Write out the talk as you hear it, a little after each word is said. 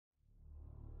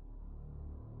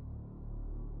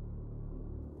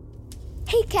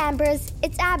Hey campers,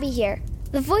 it's Abby here,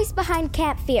 the voice behind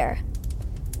Camp Fear.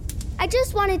 I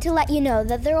just wanted to let you know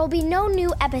that there will be no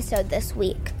new episode this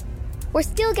week. We're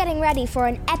still getting ready for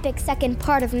an epic second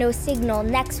part of No Signal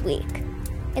next week.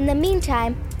 In the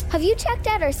meantime, have you checked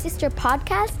out our sister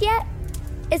podcast yet?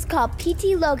 It's called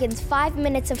PT Logan's 5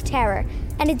 Minutes of Terror,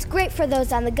 and it's great for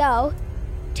those on the go.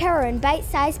 Terror in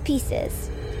bite-sized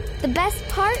pieces. The best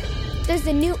part? There's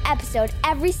a new episode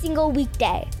every single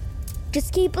weekday.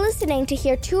 Just keep listening to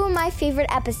hear 2 of my favorite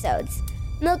episodes,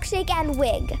 Milkshake and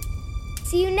Wig.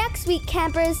 See you next week,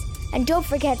 campers, and don't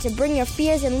forget to bring your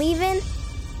fears and leave in,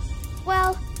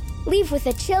 well, leave with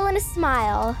a chill and a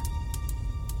smile.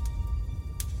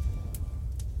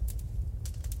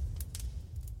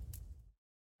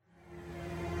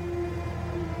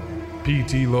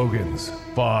 PT Logan's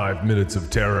 5 Minutes of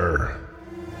Terror.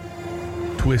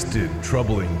 Twisted,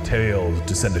 troubling tales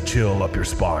to send a chill up your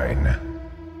spine.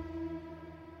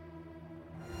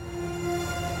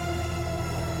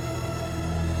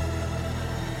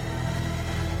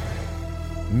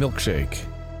 Milkshake.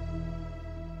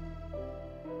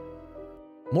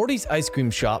 Morty's ice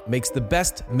cream shop makes the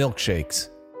best milkshakes.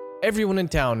 Everyone in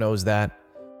town knows that.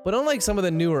 But unlike some of the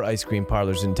newer ice cream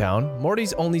parlors in town,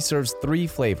 Morty's only serves 3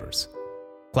 flavors.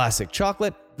 Classic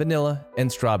chocolate, vanilla, and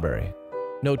strawberry.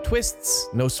 No twists,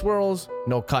 no swirls,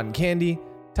 no cotton candy,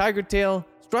 tiger tail,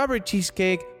 strawberry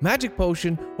cheesecake, magic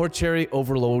potion, or cherry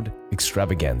overload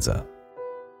extravaganza.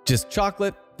 Just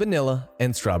chocolate, vanilla,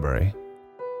 and strawberry.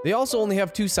 They also only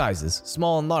have 2 sizes,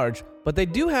 small and large, but they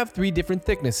do have 3 different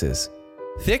thicknesses.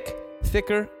 Thick,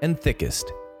 thicker, and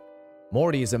thickest.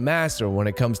 Morty is a master when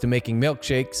it comes to making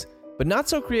milkshakes, but not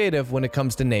so creative when it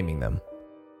comes to naming them.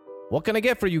 "What can I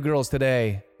get for you girls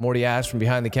today?" Morty asks from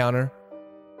behind the counter.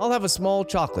 "I'll have a small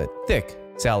chocolate, thick,"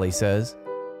 Sally says.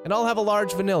 "And I'll have a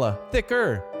large vanilla,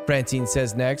 thicker," Francine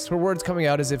says next, her words coming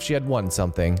out as if she had won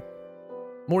something.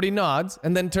 Morty nods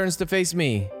and then turns to face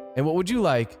me. "And what would you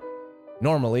like?"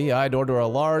 Normally, I'd order a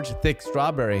large, thick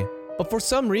strawberry, but for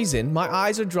some reason, my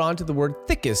eyes are drawn to the word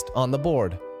thickest on the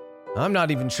board. I'm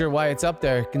not even sure why it's up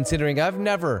there, considering I've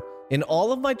never, in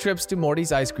all of my trips to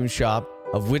Morty's ice cream shop,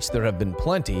 of which there have been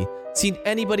plenty, seen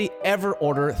anybody ever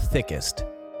order thickest.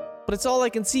 But it's all I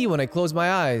can see when I close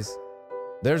my eyes.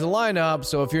 There's a lineup,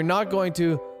 so if you're not going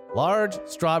to, large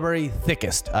strawberry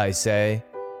thickest, I say.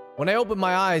 When I open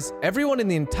my eyes, everyone in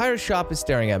the entire shop is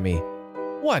staring at me.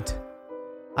 "What?"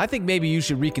 "I think maybe you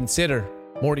should reconsider,"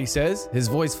 Morty says, his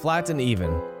voice flat and even.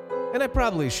 And I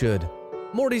probably should.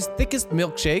 Morty's thickest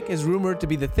milkshake is rumored to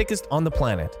be the thickest on the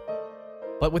planet.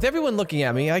 But with everyone looking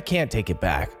at me, I can't take it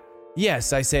back.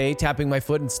 "Yes," I say, tapping my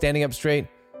foot and standing up straight.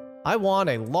 "I want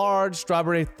a large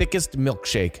strawberry thickest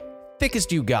milkshake.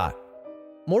 Thickest you got."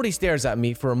 Morty stares at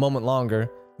me for a moment longer,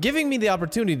 giving me the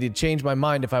opportunity to change my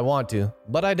mind if I want to,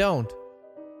 but I don't.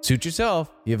 "Suit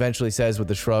yourself," he eventually says with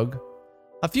a shrug.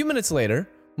 A few minutes later,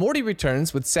 Morty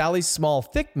returns with Sally's small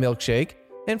thick milkshake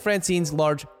and Francine's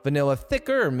large vanilla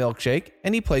thicker milkshake,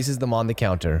 and he places them on the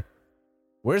counter.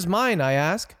 "Where's mine?" I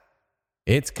ask.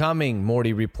 "It's coming,"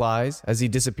 Morty replies as he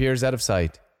disappears out of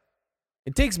sight.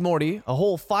 It takes Morty a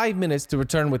whole 5 minutes to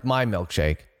return with my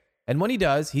milkshake, and when he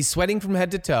does, he's sweating from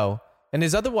head to toe, and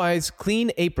his otherwise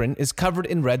clean apron is covered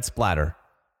in red splatter.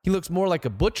 He looks more like a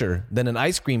butcher than an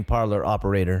ice cream parlor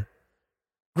operator.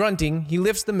 Grunting, he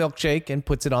lifts the milkshake and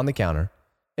puts it on the counter.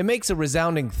 It makes a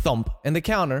resounding thump, and the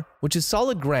counter, which is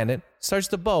solid granite, starts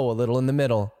to bow a little in the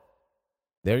middle.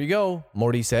 "There you go,"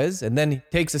 Morty says, and then he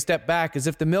takes a step back as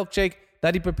if the milkshake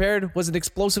that he prepared was an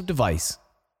explosive device.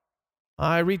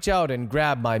 I reach out and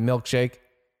grab my milkshake.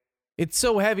 It's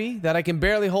so heavy that I can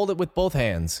barely hold it with both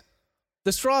hands.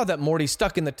 The straw that Morty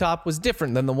stuck in the top was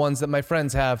different than the ones that my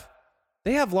friends have.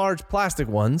 They have large plastic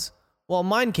ones, while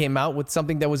mine came out with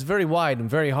something that was very wide and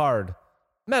very hard.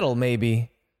 Metal, maybe.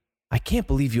 "I can't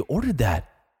believe you ordered that,"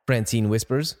 Francine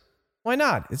whispers. "Why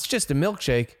not? It's just a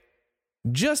milkshake."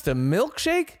 "Just a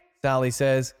milkshake?" Sally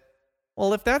says.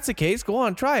 "Well, if that's the case, go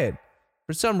on, try it."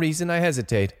 For some reason, I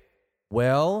hesitate.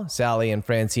 "Well," Sally and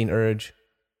Francine urge.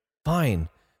 "Fine."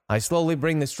 I slowly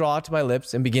bring the straw to my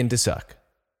lips and begin to suck.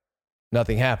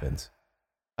 Nothing happens.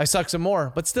 I suck some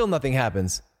more, but still nothing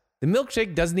happens. The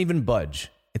milkshake doesn't even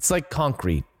budge. It's like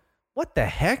concrete. What the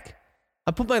heck? I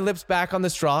put my lips back on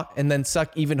the straw and then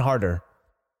suck even harder.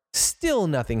 Still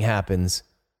nothing happens.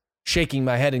 Shaking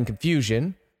my head in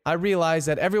confusion, I realize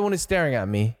that everyone is staring at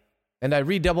me, and I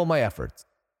redouble my efforts.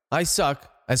 I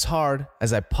suck as hard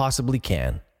as I possibly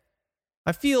can.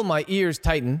 I feel my ears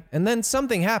tighten, and then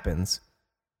something happens.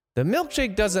 The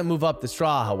milkshake doesn't move up the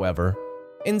straw, however.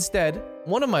 Instead,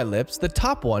 one of my lips, the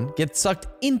top one, gets sucked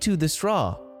into the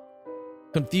straw.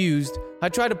 Confused, I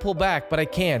try to pull back, but I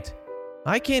can't.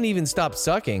 I can't even stop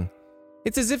sucking.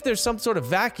 It's as if there's some sort of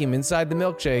vacuum inside the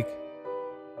milkshake.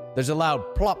 There's a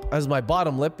loud plop as my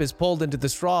bottom lip is pulled into the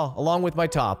straw along with my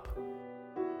top.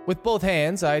 With both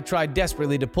hands, I try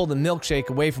desperately to pull the milkshake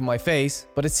away from my face,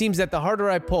 but it seems that the harder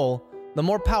I pull, the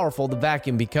more powerful the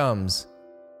vacuum becomes.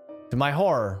 To my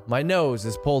horror, my nose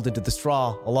is pulled into the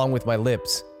straw along with my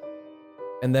lips,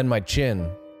 and then my chin.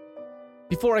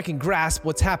 Before I can grasp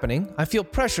what's happening, I feel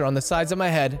pressure on the sides of my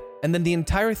head, and then the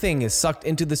entire thing is sucked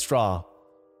into the straw.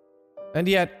 And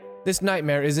yet, this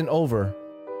nightmare isn't over.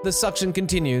 The suction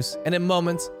continues, and in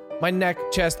moments, my neck,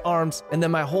 chest, arms, and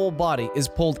then my whole body is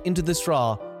pulled into the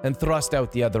straw and thrust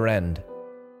out the other end.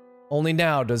 Only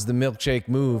now does the milkshake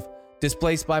move,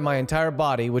 displaced by my entire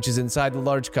body, which is inside the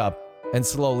large cup, and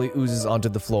slowly oozes onto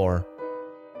the floor.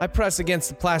 I press against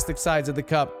the plastic sides of the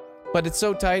cup, but it's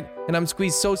so tight and I'm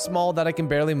squeezed so small that I can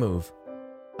barely move.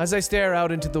 As I stare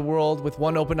out into the world with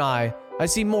one open eye, I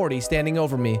see Morty standing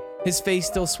over me, his face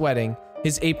still sweating,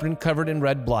 his apron covered in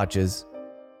red blotches.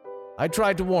 I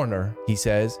tried to warn her, he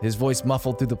says, his voice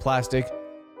muffled through the plastic.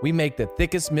 We make the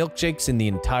thickest milkshakes in the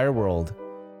entire world.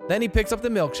 Then he picks up the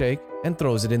milkshake and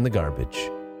throws it in the garbage.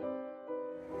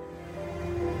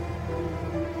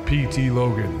 P.T.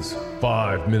 Logan's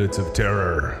 5 Minutes of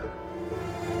Terror.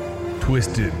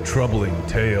 Twisted, troubling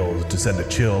tales to send a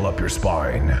chill up your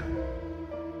spine.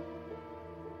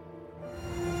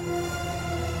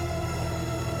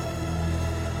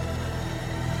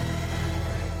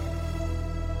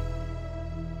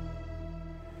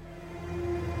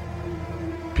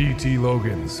 P.T.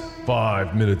 Logan's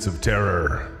 5 Minutes of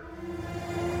Terror.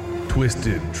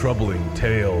 Twisted, troubling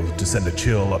tales to send a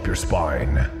chill up your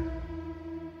spine.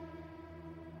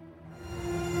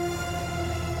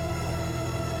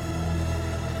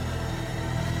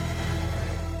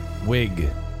 Wig.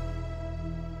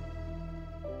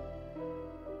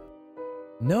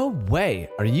 No way,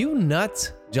 are you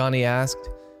nuts? Johnny asked.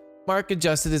 Mark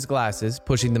adjusted his glasses,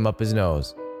 pushing them up his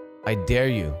nose. I dare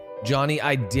you. Johnny,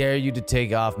 I dare you to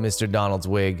take off Mr. Donald's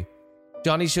wig.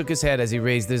 Johnny shook his head as he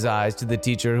raised his eyes to the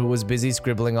teacher who was busy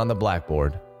scribbling on the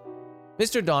blackboard.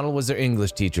 Mr. Donald was their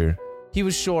English teacher. He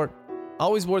was short,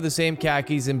 always wore the same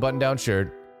khakis and button-down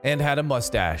shirt, and had a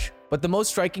mustache. But the most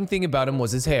striking thing about him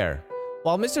was his hair.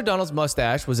 While Mr. Donald's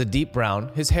mustache was a deep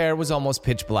brown, his hair was almost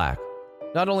pitch black.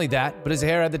 Not only that, but his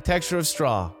hair had the texture of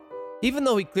straw. Even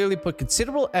though he clearly put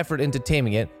considerable effort into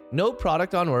taming it, no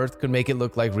product on earth could make it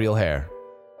look like real hair.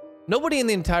 Nobody in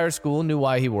the entire school knew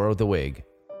why he wore the wig.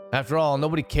 After all,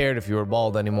 nobody cared if you were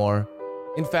bald anymore.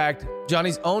 In fact,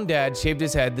 Johnny's own dad shaved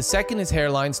his head the second his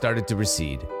hairline started to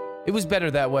recede. It was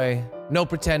better that way. No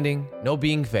pretending, no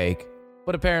being fake.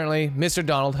 But apparently, Mr.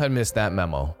 Donald had missed that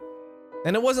memo.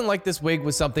 And it wasn't like this wig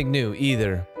was something new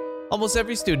either. Almost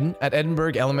every student at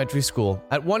Edinburgh Elementary School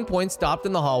at one point stopped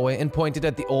in the hallway and pointed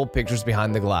at the old pictures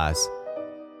behind the glass.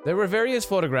 There were various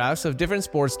photographs of different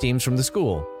sports teams from the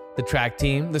school. The track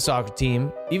team, the soccer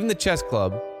team, even the chess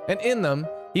club. And in them,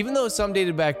 even though some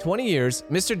dated back 20 years,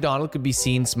 Mr. Donald could be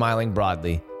seen smiling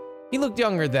broadly. He looked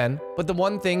younger then, but the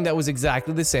one thing that was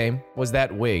exactly the same was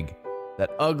that wig.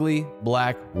 That ugly,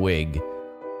 black wig.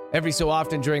 Every so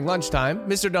often during lunchtime,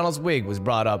 Mr. Donald's wig was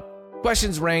brought up.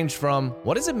 Questions ranged from,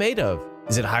 what is it made of?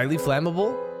 Is it highly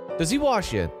flammable? Does he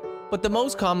wash it? But the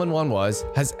most common one was,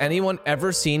 has anyone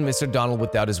ever seen Mr. Donald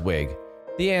without his wig?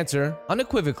 The answer,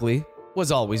 unequivocally,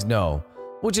 was always no.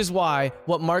 Which is why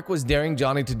what Mark was daring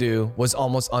Johnny to do was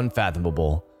almost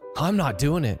unfathomable. I'm not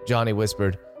doing it, Johnny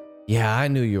whispered. Yeah, I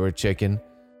knew you were a chicken.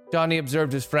 Johnny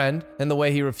observed his friend and the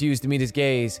way he refused to meet his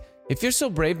gaze. If you're so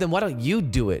brave, then why don't you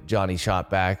do it? Johnny shot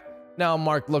back. Now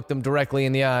Mark looked him directly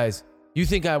in the eyes. You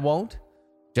think I won't?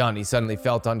 Johnny suddenly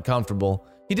felt uncomfortable.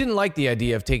 He didn't like the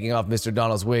idea of taking off Mr.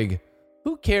 Donald's wig.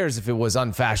 Who cares if it was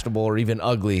unfashionable or even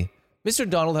ugly? Mr.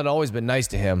 Donald had always been nice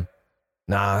to him.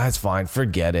 Nah, that's fine.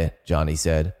 Forget it, Johnny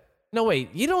said. No, wait,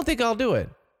 you don't think I'll do it?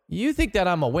 You think that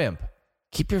I'm a wimp?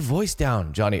 Keep your voice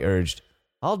down, Johnny urged.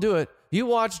 I'll do it. You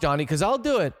watch, Johnny, because I'll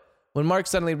do it. When Mark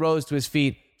suddenly rose to his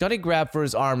feet, Johnny grabbed for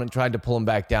his arm and tried to pull him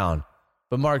back down.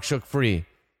 But Mark shook free.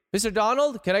 Mr.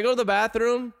 Donald, can I go to the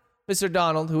bathroom? Mr.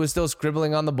 Donald, who was still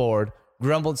scribbling on the board,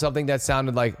 grumbled something that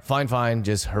sounded like, fine,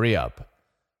 just hurry up.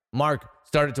 Mark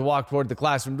started to walk toward the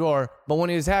classroom door, but when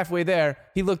he was halfway there,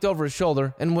 he looked over his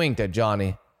shoulder and winked at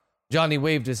Johnny. Johnny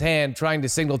waved his hand, trying to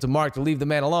signal to Mark to leave the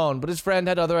man alone, but his friend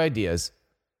had other ideas.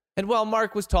 And while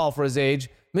Mark was tall for his age,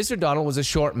 Mr. Donald was a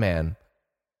short man.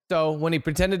 So when he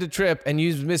pretended to trip and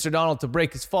used Mr. Donald to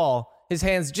break his fall, his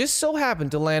hands just so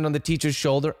happened to land on the teacher's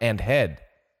shoulder and head.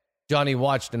 Johnny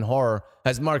watched in horror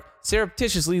as Mark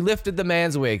surreptitiously lifted the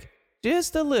man's wig,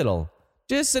 just a little,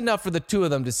 just enough for the two of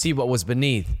them to see what was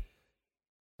beneath.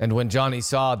 And when Johnny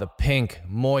saw the pink,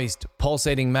 moist,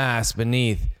 pulsating mass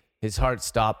beneath, his heart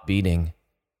stopped beating.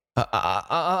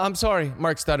 I'm sorry,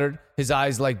 Mark stuttered, his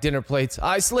eyes like dinner plates.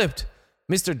 I slipped.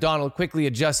 Mr. Donald quickly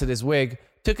adjusted his wig,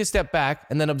 took a step back,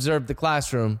 and then observed the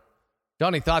classroom.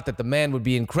 Johnny thought that the man would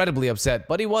be incredibly upset,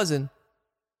 but he wasn't.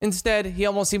 Instead, he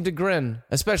almost seemed to grin,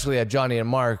 especially at Johnny and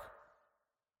Mark.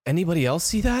 Anybody else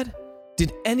see that?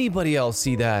 Did anybody else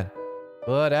see that?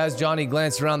 But as Johnny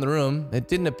glanced around the room, it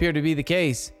didn't appear to be the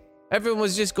case. Everyone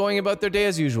was just going about their day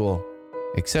as usual,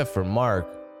 except for Mark.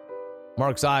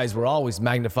 Mark's eyes were always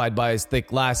magnified by his thick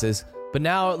glasses, but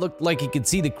now it looked like he could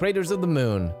see the craters of the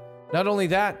moon. Not only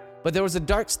that, but there was a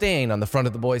dark stain on the front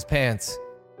of the boy's pants.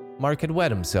 Mark had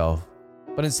wet himself.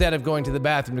 But instead of going to the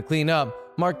bathroom to clean up,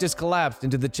 Mark just collapsed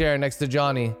into the chair next to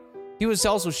Johnny. He was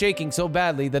also shaking so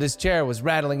badly that his chair was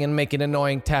rattling and making an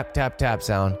annoying tap, tap, tap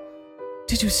sound.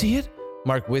 Did you see it?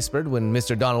 Mark whispered when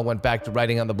Mr. Donald went back to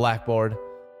writing on the blackboard.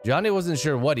 Johnny wasn't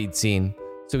sure what he'd seen,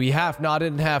 so he half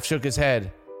nodded and half shook his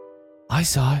head. I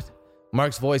saw it.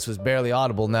 Mark's voice was barely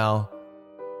audible now.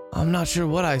 I'm not sure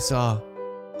what I saw.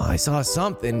 I saw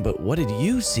something, but what did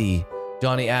you see?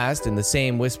 Johnny asked in the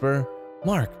same whisper.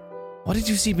 Mark, what did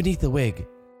you see beneath the wig?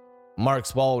 Mark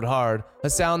swallowed hard, a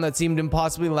sound that seemed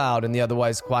impossibly loud in the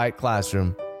otherwise quiet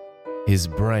classroom. His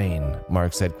brain,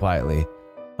 Mark said quietly.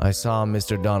 I saw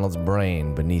Mr. Donald's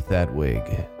brain beneath that wig.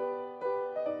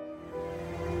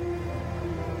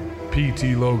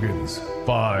 P.T. Logan's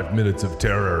 5 Minutes of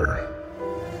Terror.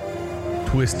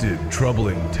 Twisted,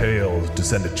 troubling tales to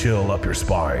send a chill up your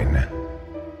spine.